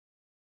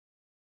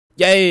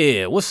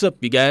Yeah, what's up,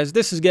 you guys?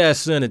 This is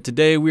Godson, and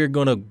today we're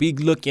going to be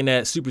looking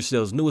at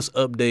Supercell's newest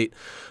update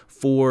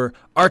for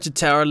Archer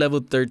Tower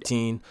level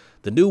 13,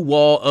 the new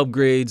wall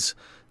upgrades,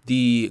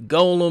 the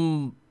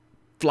golem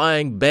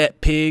flying bat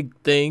pig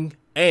thing,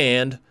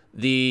 and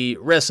the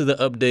rest of the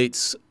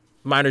updates,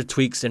 minor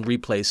tweaks and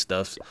replay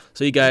stuff.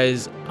 So you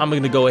guys, I'm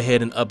going to go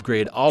ahead and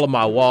upgrade all of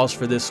my walls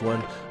for this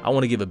one. I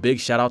want to give a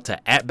big shout out to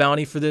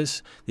 @Bounty for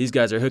this. These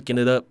guys are hooking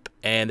it up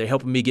and they're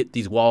helping me get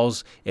these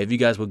walls. If you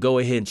guys would go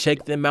ahead and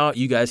check them out,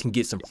 you guys can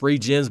get some free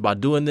gems by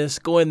doing this.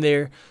 Go in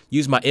there,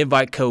 use my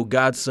invite code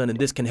Godson, and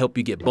this can help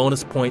you get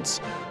bonus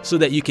points so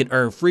that you can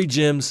earn free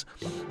gems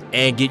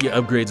and get your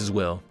upgrades as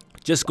well.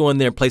 Just go in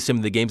there and play some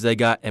of the games they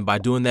got, and by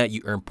doing that,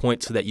 you earn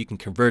points so that you can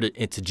convert it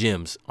into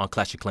gems on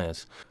Clash of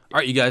Clans. All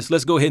right, you guys,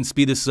 let's go ahead and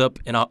speed this up,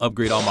 and I'll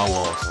upgrade all my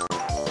walls.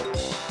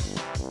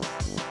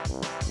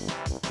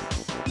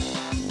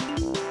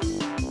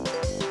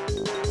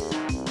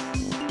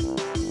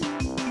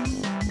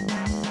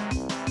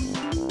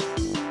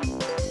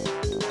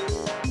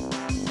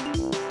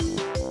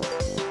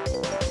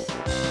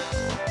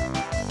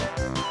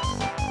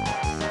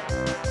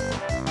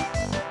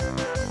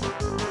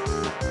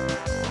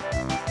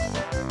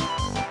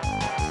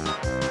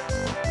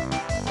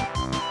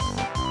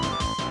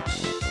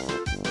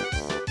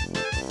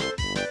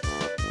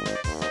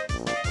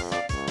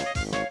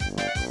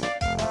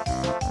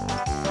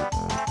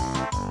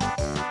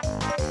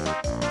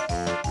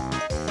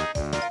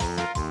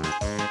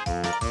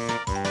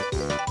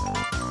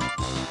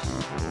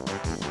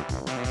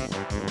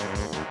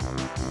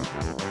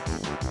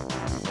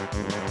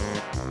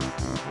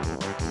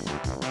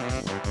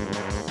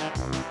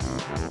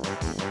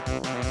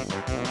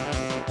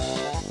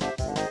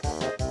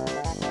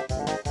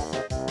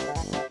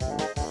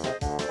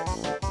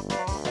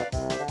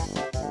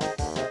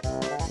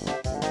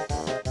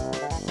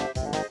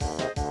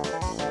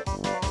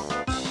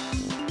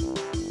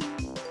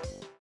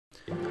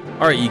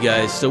 Alright, you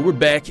guys, so we're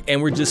back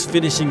and we're just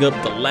finishing up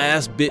the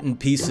last bit and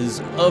pieces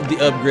of the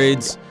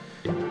upgrades.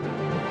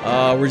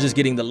 We're just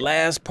getting the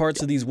last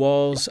parts of these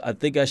walls. I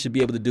think I should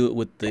be able to do it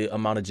with the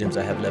amount of gems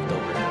I have left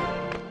over.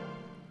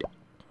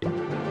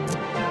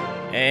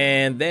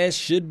 And that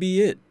should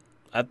be it.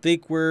 I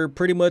think we're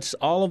pretty much,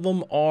 all of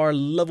them are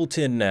level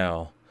 10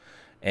 now.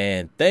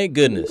 And thank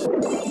goodness,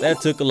 that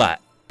took a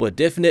lot. But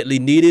definitely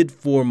needed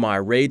for my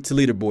raid to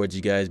leaderboards,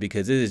 you guys,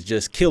 because it is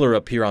just killer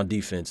up here on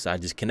defense. I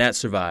just cannot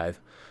survive.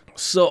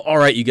 So,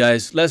 alright, you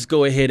guys, let's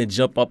go ahead and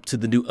jump up to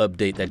the new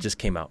update that just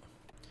came out.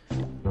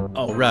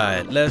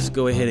 Alright, let's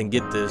go ahead and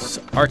get this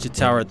Archer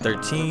Tower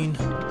 13.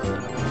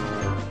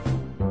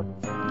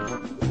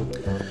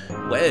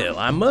 Well,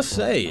 I must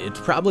say, it's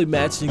probably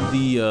matching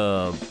the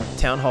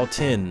Townhall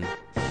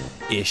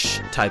 10-ish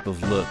type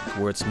of look,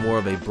 where it's more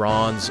of a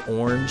bronze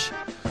orange.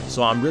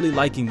 So I'm really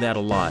liking that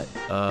a lot.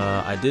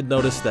 I did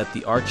notice that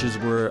the archers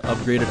were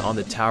upgraded on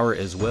the tower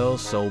as well,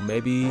 so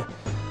maybe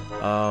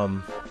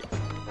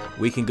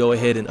we can go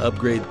ahead and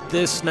upgrade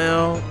this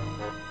now.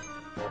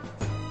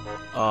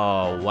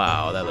 Oh,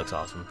 wow, that looks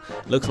awesome.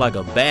 Looks like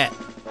a bat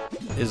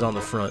is on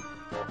the front.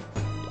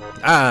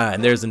 Ah,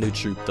 and there's a new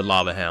troop, the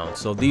Lava Hound.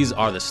 So these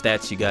are the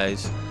stats, you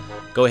guys.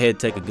 Go ahead,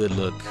 take a good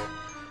look.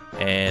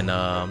 And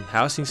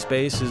housing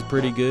space is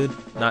pretty good.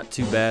 Not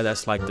too bad.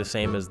 That's like the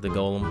same as the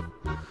golem.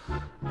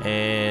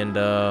 And,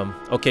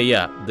 okay,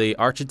 yeah, the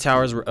Archer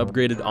Towers were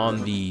upgraded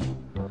on the...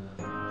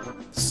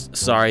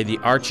 Sorry, the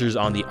archers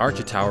on the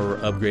Archer Tower were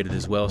upgraded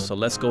as well. So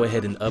let's go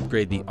ahead and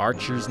upgrade the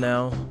archers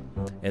now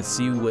and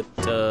see what,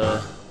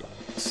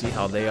 see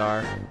how they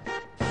are.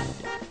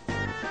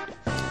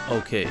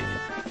 Okay.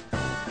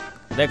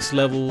 Next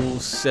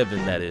level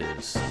 7, that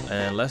is.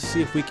 And let's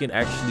see if we can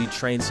actually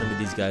train some of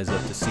these guys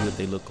up to see what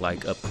they look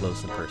like up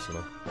close and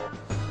personal.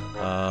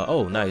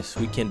 Oh, nice.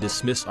 We can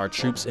dismiss our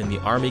troops in the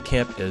army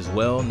camp as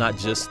well, not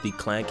just the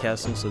clan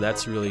castle, so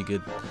that's really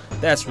good.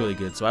 That's really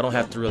good. So I don't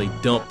have to really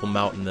dump them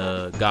out in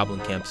the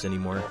goblin camps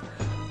anymore.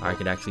 I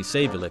can actually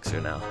save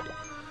elixir now.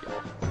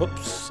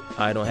 Whoops,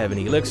 I don't have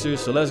any elixir,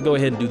 so let's go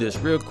ahead and do this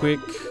real quick.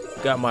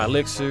 Got my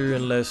elixir,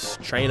 and let's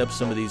train up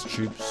some of these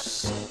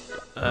troops.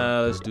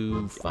 Let's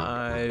do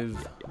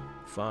 5.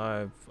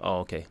 Oh,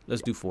 okay.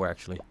 Let's do 4,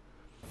 actually.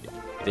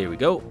 There we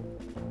go.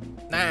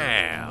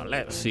 Now,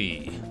 let's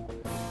see.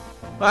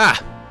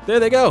 Ah, there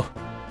they go.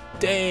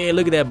 Dang,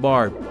 look at that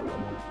Barb.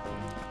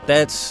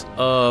 That's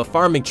a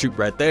farming troop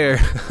right there.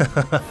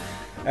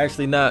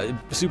 Actually, not.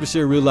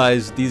 Supercell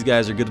realized these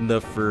guys are good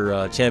enough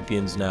for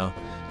champions now.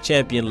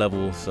 Champion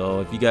level. So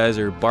if you guys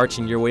are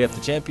barching your way up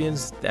to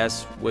champions,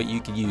 that's what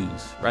you can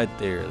use. Right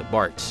there, the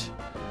barch.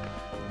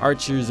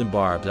 Archers and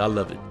Barbs. I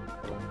love it.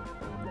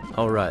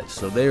 Alright,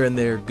 so they're in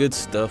there. Good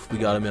stuff. We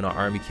got them in our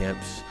army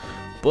camps.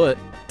 But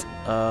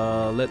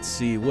let's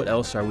see, what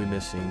else are we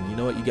missing? You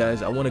know what, you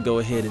guys, I want to go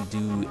ahead and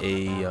do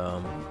a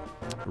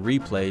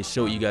replay,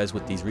 show you guys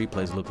what these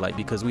replays look like,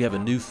 because we have a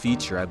new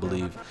feature, I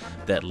believe,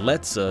 that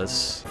lets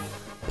us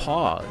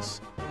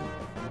pause,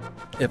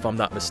 if I'm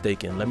not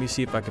mistaken. Let me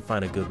see if I can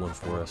find a good one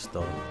for us,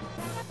 though.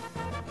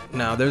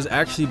 Now, there's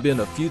actually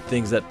been a few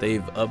things that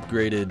they've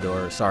updated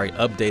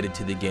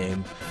to the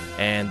game,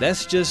 and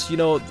that's just, you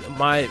know,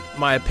 my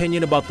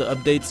opinion about the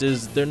updates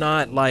is they're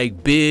not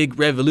like big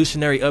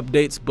revolutionary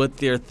updates, but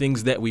they're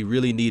things that we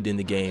really need in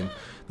the game.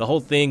 The whole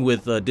thing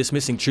with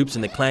dismissing troops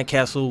in the clan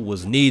castle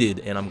was needed,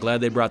 and I'm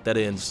glad they brought that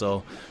in.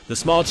 So the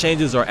small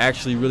changes are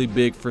actually really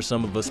big for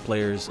some of us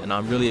players, and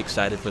I'm really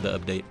excited for the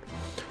update.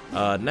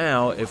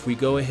 Now, if we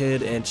go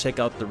ahead and check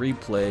out the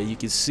replay, you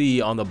can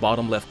see on the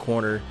bottom left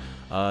corner,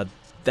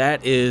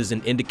 that is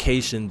an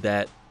indication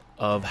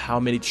of how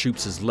many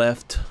troops is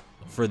left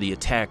for the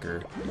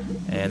attacker,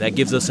 and that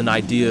gives us an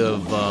idea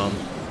of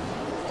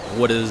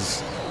what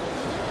is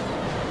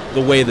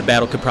the way the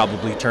battle could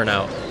probably turn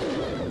out.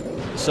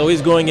 So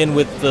he's going in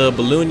with the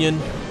Balloonian,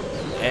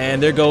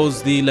 and there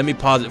goes the, let me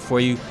pause it for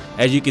you.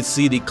 As you can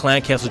see, the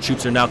clan castle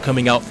troops are now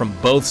coming out from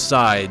both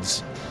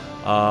sides,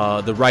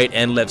 the right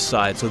and left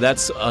side. So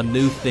that's a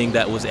new thing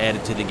that was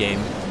added to the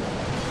game.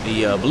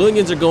 The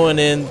Balloonians are going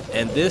in,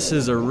 and this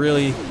is a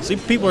really... See,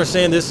 people are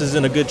saying this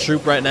isn't a good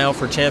troop right now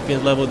for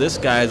champion level. This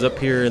guy is up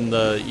here in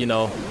the, you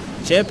know,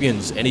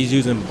 champions, and he's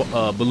using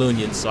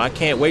Balloonians. So I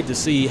can't wait to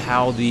see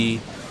how the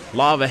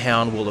Lava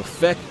Hound will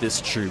affect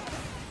this troop,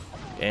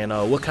 and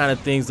what kind of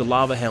things the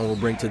Lava Hound will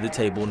bring to the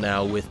table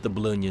now with the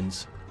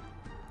Balloonians.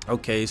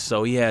 Okay,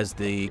 so he has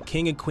the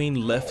King and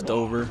Queen left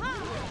over.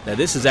 Now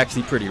this is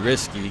actually pretty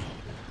risky.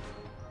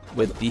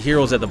 With the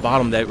heroes at the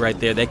bottom, that right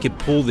there, they could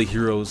pull the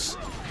heroes,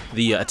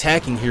 the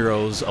attacking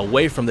heroes,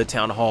 away from the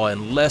town hall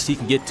unless he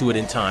can get to it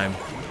in time.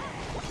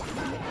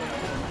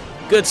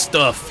 Good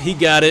stuff. He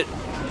got it.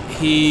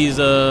 He's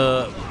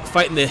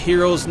fighting the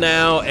heroes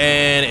now,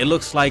 and it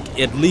looks like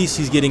at least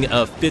he's getting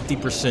a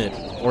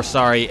 50%, or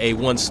sorry, a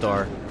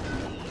 1-star.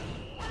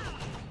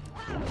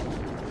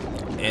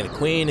 And the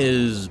Queen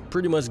is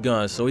pretty much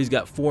gone, so he's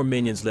got 4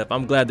 minions left.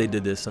 I'm glad they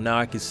did this, so now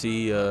I can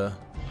see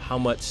how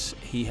much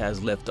he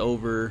has left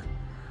over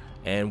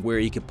and where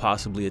he could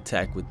possibly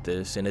attack with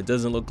this. And it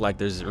doesn't look like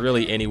there's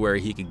really anywhere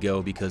he could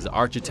go because the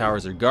archer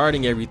towers are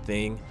guarding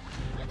everything,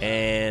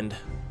 and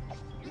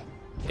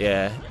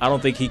yeah, I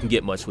don't think he can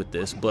get much with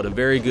this, but a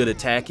very good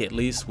attack at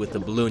least with the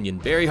Balloonian.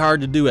 Very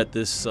hard to do at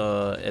this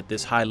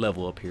high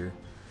level up here.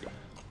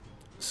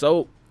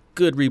 So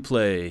good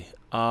replay.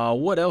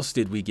 What else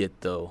did we get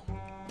though?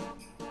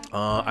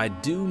 I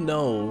do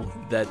know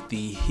that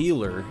the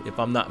healer, if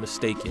I'm not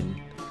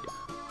mistaken,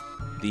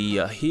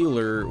 the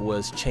healer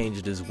was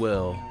changed as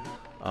well.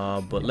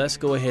 But let's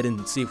go ahead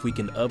and see if we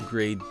can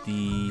upgrade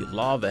the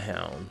Lava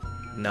Hound.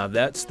 Now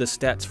that's the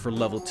stats for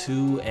level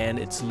 2 and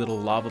its little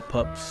lava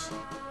pups.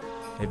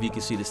 If you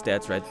can see the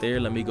stats right there,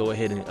 let me go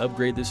ahead and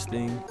upgrade this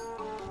thing.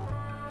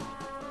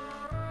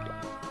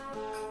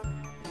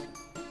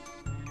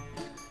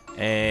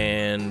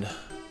 And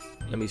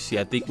let me see,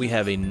 I think we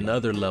have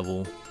another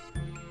level.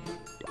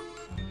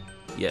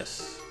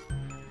 Yes,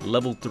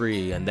 level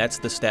 3, and that's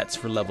the stats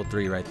for level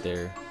 3 right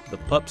there. The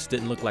pups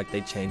didn't look like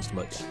they changed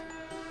much.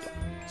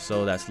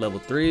 So that's level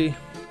 3.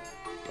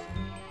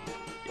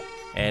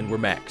 And we're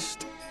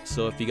maxed.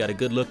 So if you got a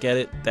good look at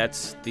it,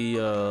 that's the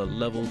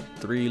level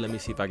 3. Let me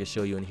see if I can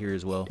show you in here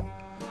as well.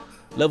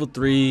 Level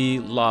 3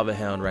 Lava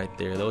Hound right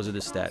there. Those are the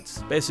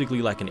stats.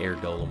 Basically like an air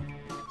golem.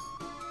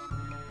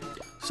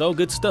 So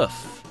good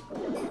stuff.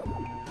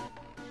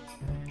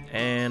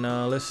 And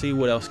let's see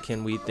what else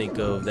can we think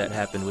of that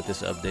happened with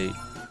this update.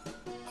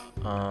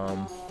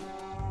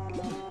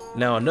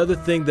 Now another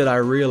thing that I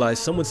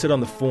realized, someone said on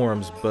the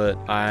forums, but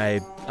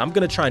I'm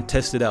gonna try and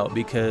test it out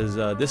because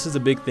this is a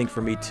big thing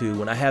for me too.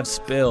 When I have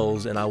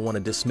spells and I want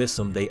to dismiss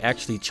them, they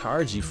actually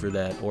charge you for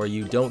that, or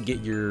you don't get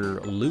your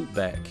loot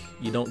back.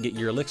 You don't get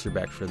your elixir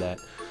back for that.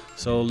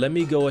 So let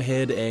me go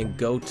ahead and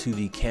go to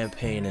the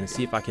campaign and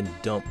see if I can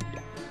dump.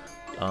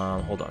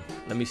 Hold on.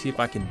 Let me see if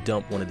I can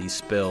dump one of these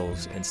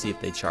spells and see if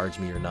they charge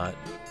me or not,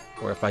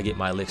 or if I get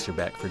my elixir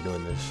back for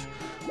doing this.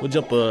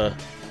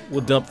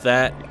 We'll dump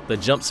that, the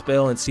jump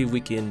spell, and see if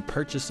we can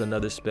purchase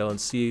another spell and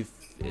see if,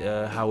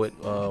 how it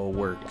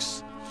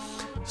works.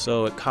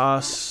 So it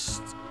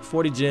costs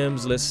 40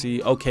 gems. Let's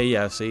see. Okay,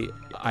 yeah, see,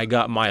 I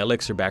got my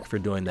elixir back for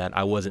doing that.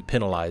 I wasn't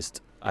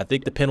penalized. I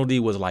think the penalty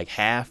was like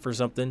half or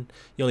something.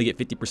 You only get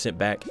 50%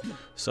 back.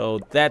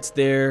 So that's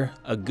there,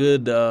 a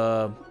good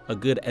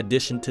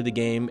addition to the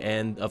game.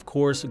 And of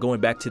course, going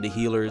back to the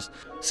healers,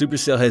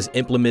 Supercell has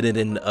implemented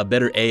in a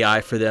better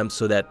AI for them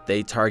so that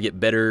they target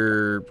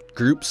better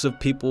groups of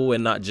people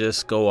and not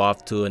just go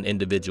off to an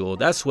individual.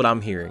 That's what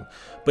I'm hearing.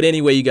 But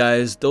anyway, you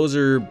guys, those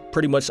are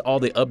pretty much all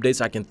the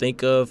updates I can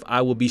think of.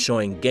 I will be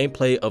showing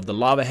gameplay of the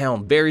Lava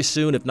Hound very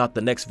soon, if not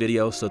the next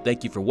video. So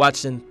thank you for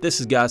watching. This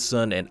is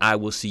Godson, and I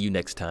will see you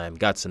next time.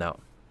 Godson out.